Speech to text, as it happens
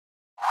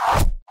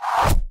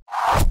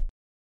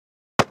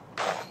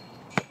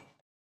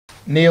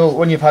Neil,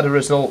 when you've had a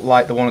result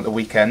like the one at the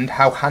weekend,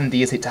 how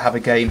handy is it to have a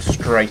game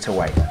straight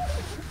away?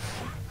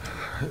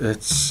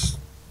 It's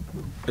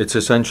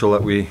essential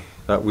that we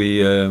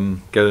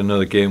get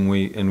another game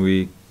and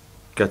we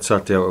get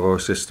Saturday out of our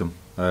system.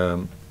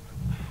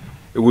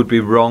 It would be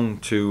wrong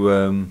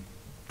to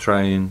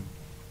try and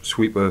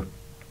sweep a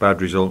bad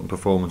result and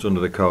performance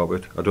under the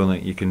carpet. I don't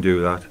think you can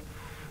do that,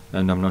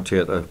 and I'm not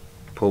here to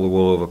pull the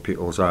wool over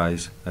people's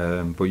eyes,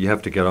 but you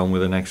have to get on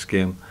with the next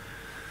game.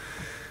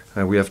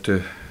 We have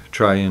to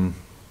try and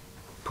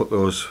put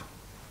those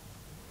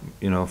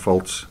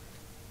faults,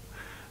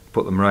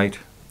 put them right,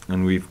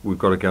 and we've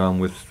got to get on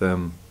with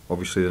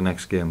obviously the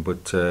next game.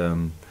 But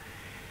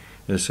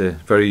it's a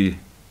very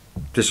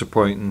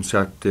disappointing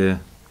Saturday,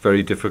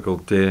 very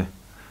difficult day.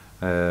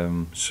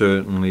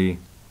 Certainly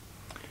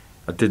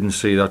I didn't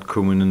see that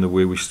coming in the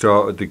way we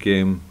started the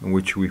game, in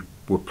which we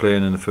were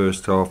playing in the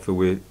first half, the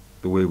way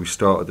we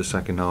started the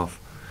second half.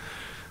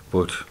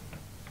 But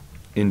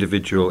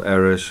individual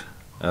errors,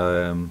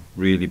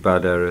 really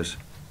bad errors,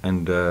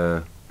 and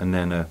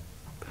then a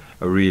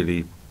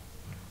really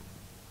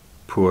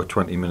poor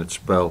 20-minute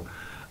spell,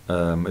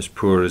 as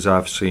poor as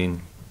I've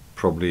seen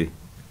probably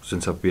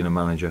since I've been a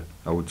manager,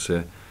 I would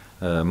say.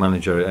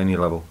 Manager at any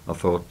level. I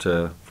thought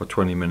for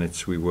 20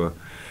 minutes we were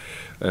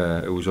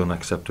it was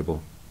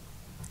unacceptable.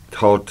 It's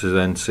hard to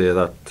then say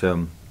that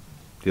the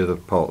other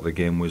part of the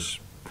game was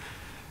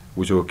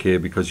okay,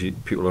 because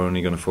people are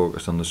only going to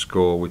focus on the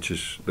score, which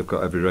is they've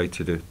got every right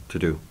to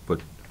do.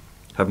 But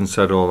having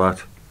said all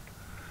that,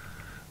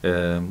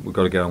 we've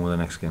got to get on with the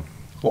next game.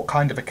 What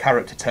kind of a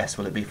character test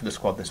will it be for the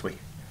squad this week?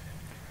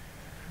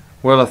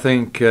 Well, I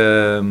think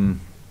the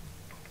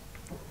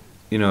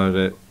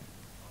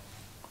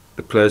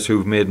players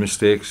who've made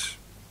mistakes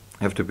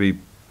have to be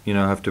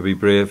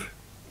brave.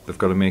 They've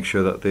got to make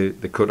sure that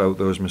they cut out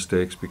those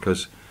mistakes,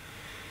 because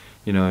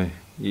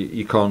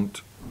you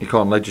can't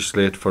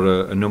legislate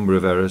for a number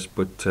of errors,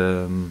 but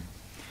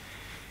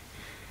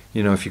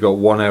if you got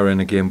one error in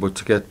a game, but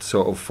to get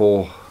sort of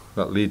four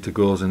that lead to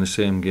goals in the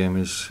same game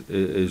is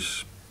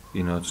it's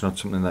not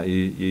something that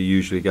you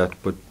usually get.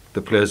 But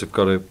the players they've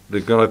got to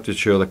have to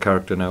show their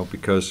character now,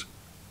 because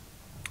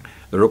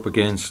they're up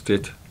against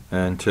it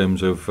in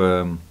terms of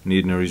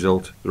needing a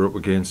result. They're up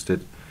against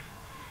it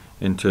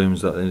in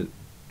terms that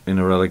in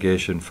a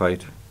relegation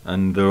fight,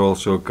 and they're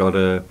also got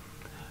a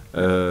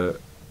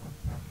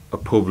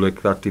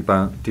public that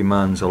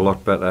demands a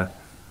lot better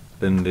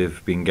than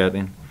they've been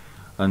getting,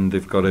 and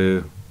they've got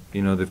to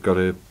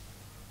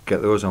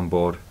get those on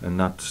board, and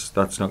that's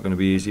not going to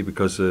be easy,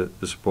 because the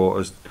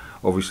supporters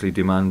obviously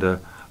demand a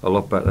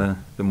lot better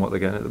than what they're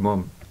getting at the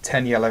moment.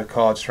 10 yellow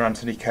cards for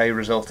Anthony Kay,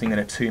 resulting in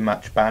a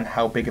 2-match ban.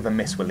 How big of a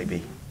miss will he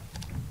be?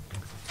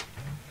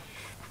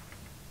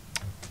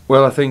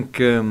 Well, I think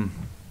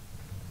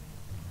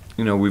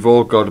we've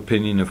all got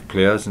opinion of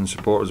players, and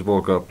supporters have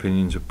all got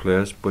opinions of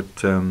players,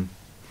 but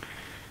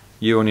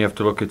you only have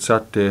to look at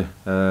Saturday.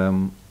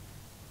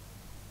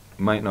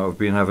 Might not have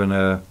been having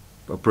a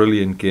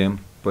brilliant game,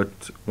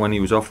 but when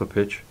he was off the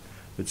pitch,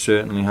 it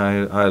certainly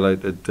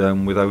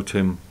highlighted, without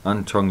him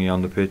and Tongi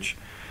on the pitch,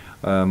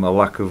 a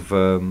lack of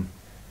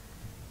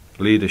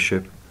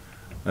leadership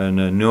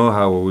and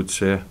know-how, I would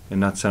say, in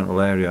that central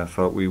area. I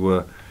thought we were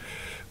a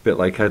bit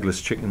like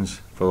headless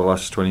chickens for the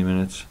last 20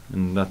 minutes,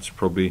 and that's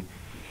probably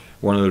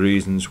one of the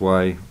reasons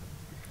why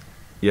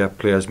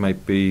players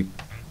might be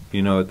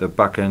at the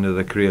back end of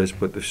their careers,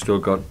 but they've still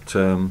got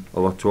a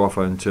lot to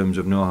offer in terms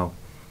of know-how.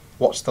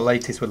 What's the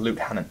latest with Luke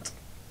Hannant?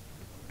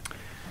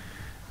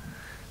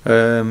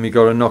 He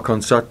got a knock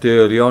on Saturday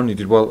early on. He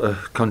did well to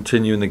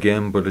continue in the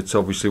game, but it's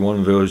obviously one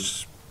of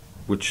those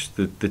which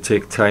they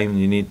take time.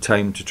 You need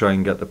time to try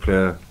and get the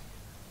player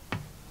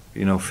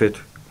fit,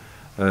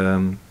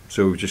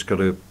 so we've just got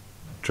to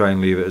try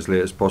and leave it as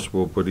late as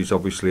possible, but he's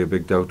obviously a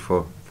big doubt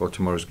for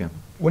tomorrow's game.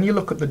 When you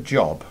look at the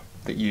job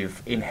that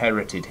you've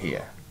inherited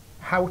here,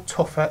 how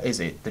tougher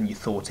is it than you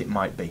thought it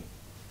might be?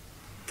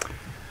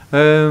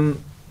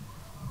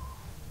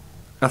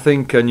 I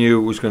think I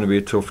knew it was going to be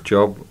a tough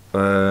job.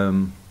 I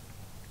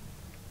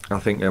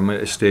think I'm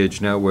at a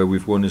stage now where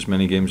we've won as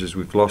many games as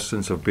we've lost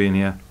since I've been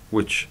here,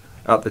 which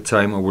at the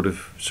time I would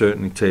have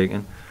certainly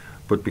taken,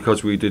 but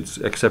because we did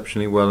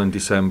exceptionally well in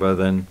December,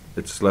 then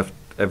it's left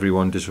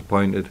everyone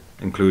disappointed,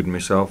 including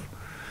myself.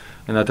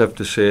 And I'd have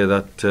to say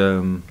that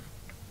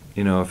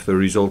if the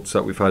results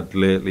that we've had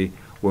lately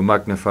were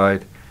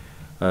magnified,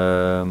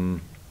 sorry,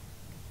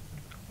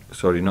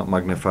 not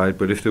magnified,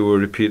 but if they were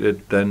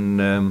repeated,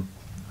 then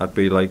I'd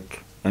be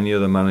like any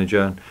other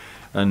manager,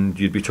 and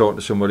you'd be talking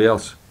to somebody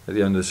else at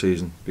the end of the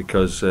season,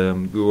 because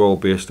we were all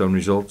based on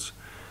results,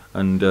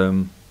 and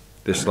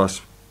this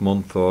last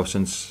month or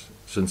since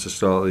the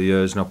start of the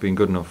year has not been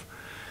good enough.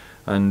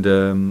 And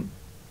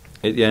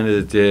at the end of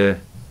the day,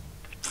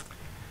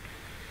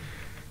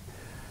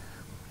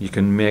 you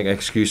can make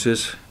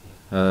excuses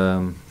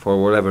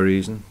for whatever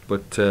reason,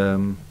 but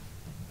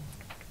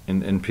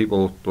in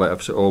people, like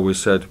I've always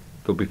said,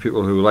 there'll be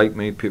people who like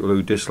me, people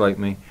who dislike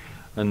me,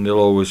 and they'll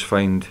always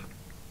find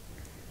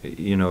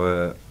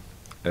a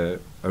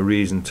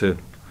reason to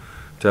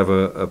to have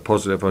a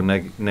positive or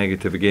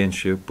negative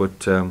against you,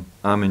 but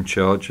I'm in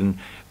charge, and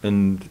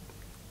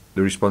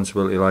the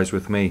responsibility lies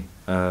with me.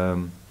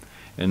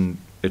 And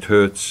it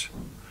hurts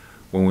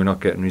when we're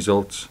not getting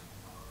results.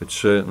 It's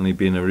certainly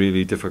been a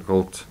really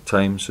difficult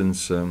time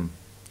since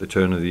the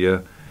turn of the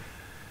year.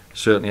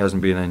 Certainly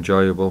hasn't been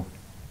enjoyable,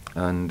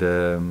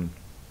 and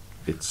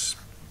it's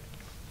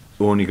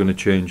only going to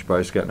change by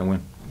us getting a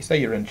win. You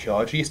say you're in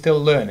charge. Are you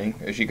still learning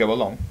as you go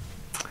along?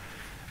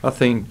 I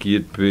think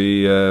you'd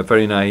be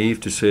very naive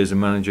to say as a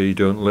manager you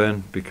don't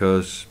learn,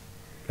 because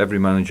every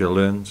manager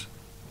learns.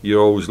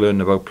 You're always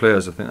learning about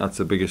players. I think that's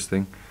the biggest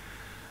thing.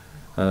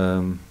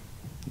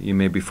 You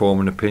may be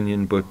forming an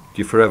opinion, but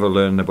you're forever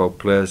learning about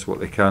players, what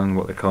they can,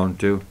 what they can't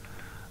do.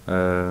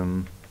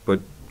 But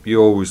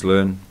you always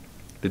learn.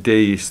 The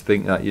day you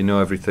think that you know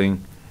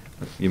everything,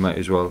 you might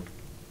as well,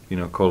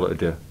 call it a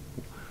day.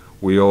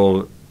 We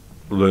all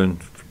learn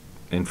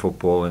in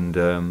football, and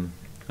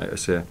like I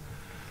say,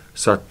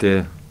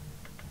 Saturday,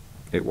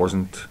 it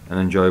wasn't an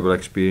enjoyable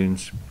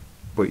experience,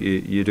 but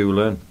you do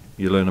learn.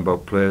 You learn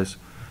about players,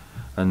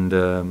 and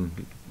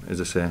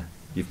as I say,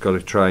 you've got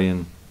to try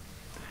and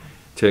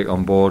take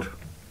on board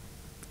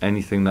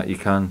anything that you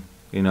can,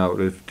 out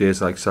of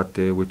days like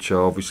Saturday, which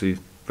are obviously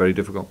very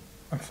difficult.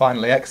 And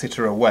finally,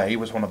 Exeter away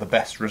was one of the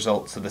best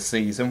results of the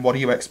season. What are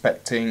you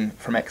expecting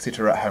from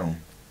Exeter at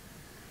home?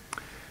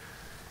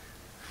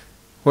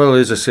 Well,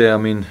 as I say, I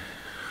mean,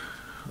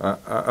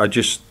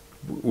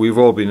 we've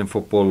all been in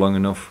football long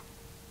enough.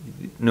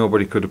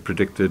 Nobody could have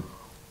predicted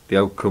the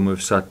outcome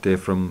of Saturday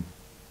from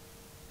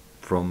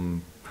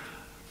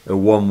a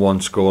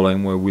 1-1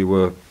 scoreline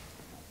where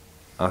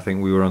I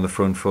think we were on the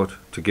front foot,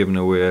 to giving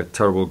away a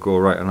terrible goal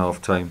right on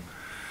half time,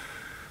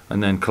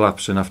 and then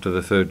collapsing after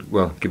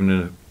the giving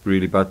a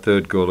really bad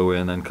third goal away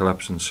and then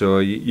collapsing. So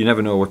you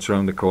never know what's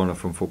around the corner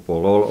from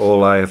football.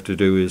 All I have to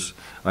do is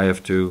I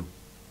have to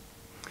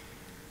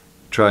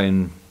try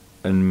and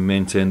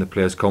maintain the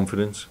players'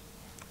 confidence.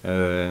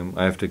 I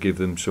have to give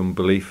them some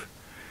belief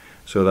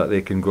so that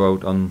they can go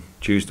out on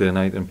Tuesday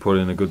night and put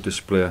in a good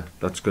display.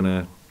 That's going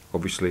to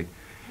obviously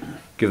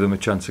give them a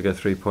chance to get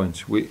 3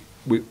 points. We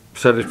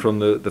said it from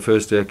the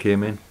first day I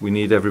came in. We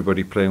need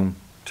everybody playing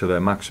to their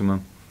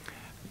maximum,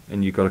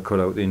 and you've got to cut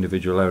out the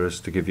individual errors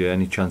to give you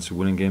any chance of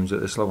winning games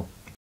at this level.